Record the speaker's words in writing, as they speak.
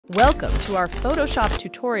Welcome to our Photoshop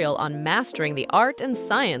tutorial on mastering the art and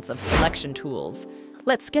science of selection tools.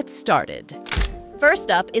 Let's get started.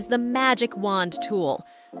 First up is the Magic Wand tool,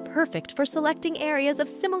 perfect for selecting areas of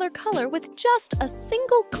similar color with just a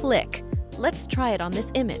single click. Let's try it on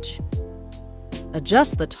this image.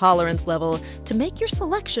 Adjust the tolerance level to make your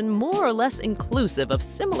selection more or less inclusive of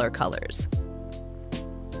similar colors.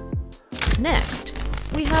 Next,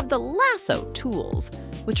 we have the Lasso Tools,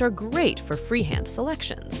 which are great for freehand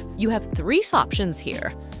selections. You have three options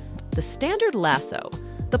here: the standard lasso,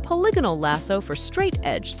 the polygonal lasso for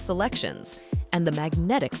straight-edged selections, and the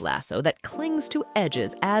magnetic lasso that clings to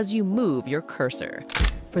edges as you move your cursor.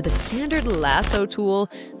 For the standard lasso tool,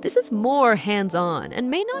 this is more hands-on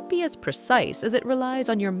and may not be as precise as it relies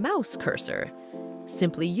on your mouse cursor.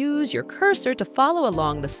 Simply use your cursor to follow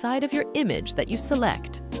along the side of your image that you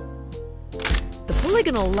select. The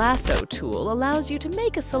polygonal lasso tool allows you to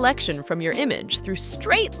make a selection from your image through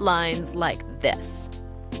straight lines like this.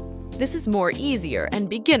 This is more easier and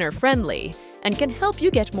beginner-friendly and can help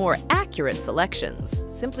you get more accurate selections.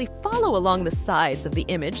 Simply follow along the sides of the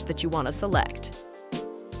image that you want to select.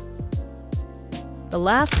 The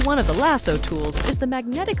last one of the lasso tools is the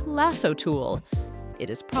magnetic lasso tool. It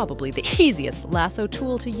is probably the easiest lasso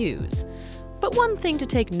tool to use. But one thing to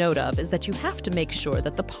take note of is that you have to make sure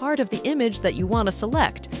that the part of the image that you want to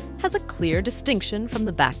select has a clear distinction from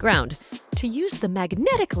the background. To use the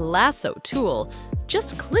magnetic lasso tool,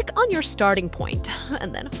 just click on your starting point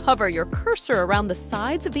and then hover your cursor around the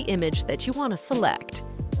sides of the image that you want to select.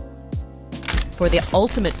 For the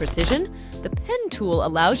ultimate precision, the pen tool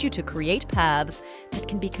allows you to create paths that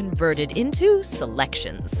can be converted into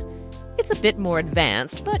selections. It's a bit more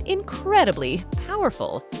advanced, but incredibly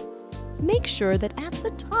powerful. Make sure that at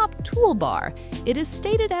the top toolbar, it is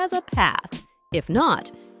stated as a path. If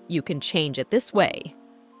not, you can change it this way.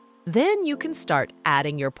 Then you can start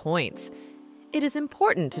adding your points. It is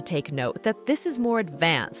important to take note that this is more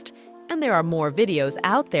advanced, and there are more videos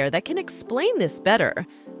out there that can explain this better.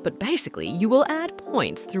 But basically, you will add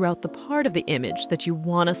points throughout the part of the image that you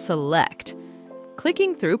want to select.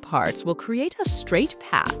 Clicking through parts will create a straight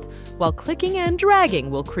path, while clicking and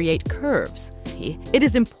dragging will create curves. It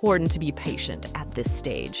is important to be patient at this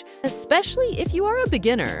stage, especially if you are a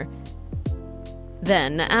beginner.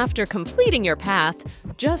 Then, after completing your path,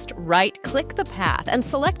 just right-click the path and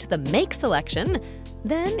select the Make Selection.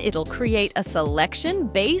 Then it'll create a selection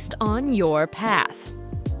based on your path.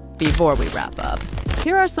 Before we wrap up,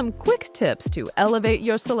 here are some quick tips to elevate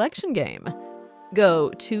your selection game. Go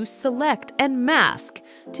to Select and Mask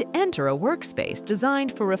to enter a workspace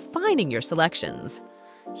designed for refining your selections.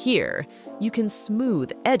 Here, you can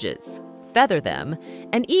smooth edges, feather them,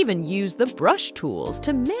 and even use the brush tools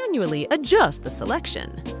to manually adjust the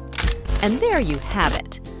selection. And there you have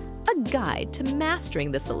it, a guide to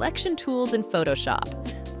mastering the selection tools in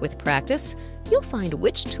Photoshop. With practice, you'll find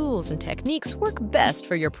which tools and techniques work best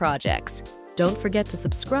for your projects. Don't forget to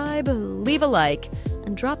subscribe, leave a like,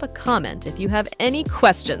 and drop a comment if you have any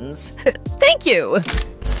questions. Thank you!